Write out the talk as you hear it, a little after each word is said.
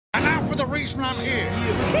for the reason I'm here.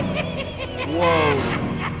 Whoa.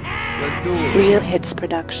 Let's do it. Real Hits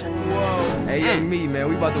Productions. Whoa. Hey, young me, man.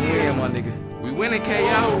 We about to win, my nigga. We winning,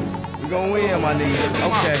 KO. We gon' win, my nigga.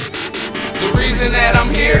 Okay. The reason that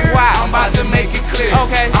I'm here, why? I'm about to make it clear.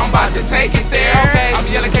 Okay. I'm about to take it there. Okay. I'm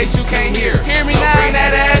yelling in case you can't hear. Hear me now. Bring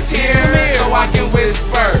that ass here, so I can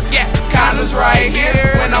whisper. Yeah. Condoms right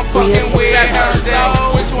here when I'm fucking with her.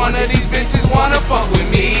 So which one of these bitches wanna fuck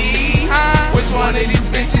with me? Which one of these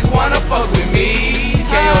bitches wanna fuck with me?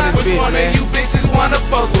 Which one of you bitches wanna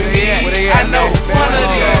fuck with me? I know one of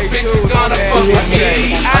these bitches gonna fuck with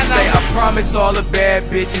me. I promise all the bad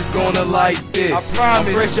bitches gonna like this. I promise.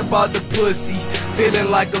 I'm fresh about the pussy,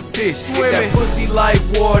 feeling like a fish. Get that pussy like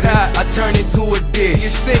water, I turn into a dish.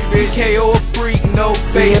 You sick, bitch. TKO a freak, no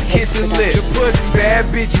face, kissing lips. Bad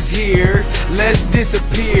bitches here, let's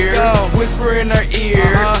disappear. Whisper in her ear,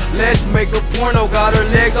 let's make a porno. Got her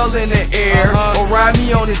legs all in the air, or ride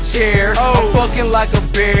me on a chair. I'm fucking like a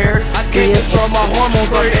bear. I can't control my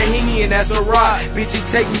hormones on that Henny, and that's a rock. Bitch, you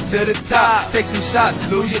take me to the top. Take some shots,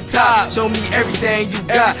 lose your top. Show me everything you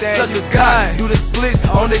got. Suck a cock, do the splits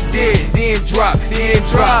on the dick, then drop.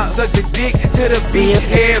 Suck the dick to the beat,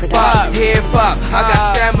 head bop. I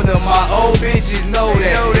got stamina, my old bitches know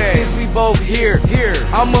that. Since we both here,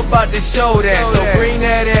 I'm about to show that. So bring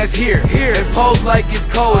that ass here, and pose like it's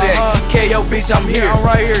Kodak. TKO, bitch, I'm here. I'm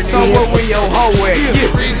right here, somewhere where your hoe at.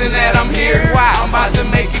 The reason that I'm here, why? I'm about to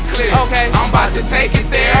make it clear. Okay. I'm about to take it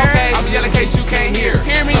there. Okay. I'm yelling in case you can't hear.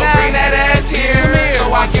 Hear me now. Bring that ass here,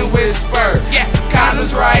 so I can whisper. Yeah.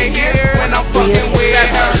 Condoms right here when I'm fucking with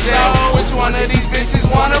her. So which one of these bitches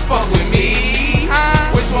wanna fuck with me?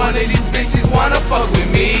 Which one of these bitches wanna fuck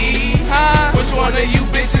with me? Which one of you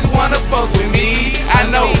bitches wanna fuck with me? I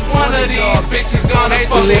know one of these bitches gonna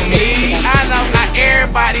fuck with me. I know not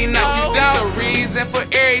everybody know. You don't. The reason for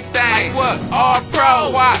everything. What? All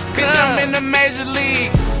pro. Why? Cause I'm in the major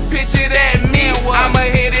league. Picture that me.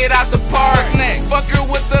 I'ma hit it out the park. Fuck her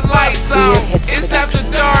with the lights on. It's after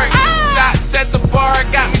dark. Shots at the bar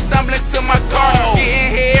got me stumbling to my car.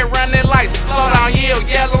 Getting head, running lights. Slow down,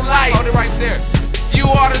 yellow light. Hold it right there.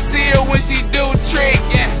 You ought to see her when she do trick.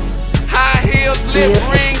 Yeah. High heels, lip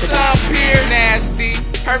rings up here. Nasty.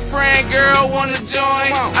 Her friend girl wanna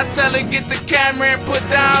join. I tell her get the camera and put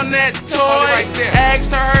down that toy. Right there.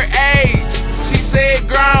 Asked her age. She said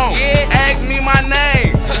grown. Asked me my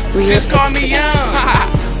name. Just call me young.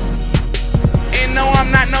 And no,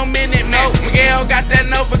 I'm not no minute man. Miguel got that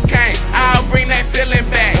Novocaine. I'll bring that feeling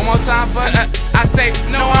back. One more time for I say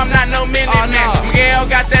no, I'm not no minute man. Miguel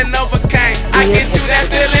got that Novocaine. I get you that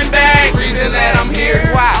feeling back. Reason that I'm here,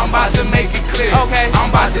 why? I'm about to make it clear. Okay.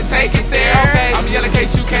 I'm about to take it there. Okay. I'm yelling in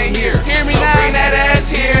case you can't hear. Hear me now. Bring that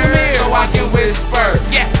ass here, so I can whisper.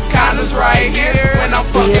 Yeah. Condoms right here when I'm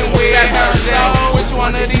fucking with her. So which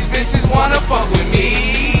one of these bitches wanna fuck with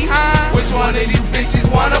me? Which one of these bitches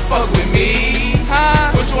wanna fuck with me?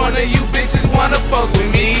 Which one of you bitches wanna fuck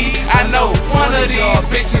with me? I know one of these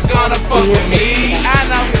bitches gonna fuck with me. I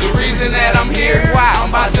know the reason that I'm here, why?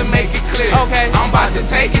 I'm about to make it clear. Okay. I'm about to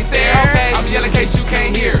take it there. Okay. I'm yelling in case you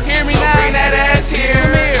can't hear. Hear me now. Bring that ass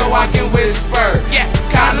here, so I can whisper. Yeah.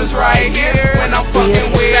 Condoms right here when I'm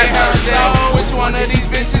fucking with her. So which one of these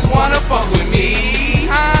bitches wanna fuck with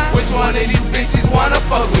me? Which one of these bitches wanna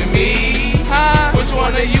fuck with me? Which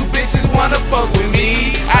one of you bitches wanna fuck with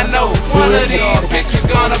me? I know one of these bitches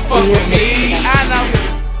gonna fuck with me. I know.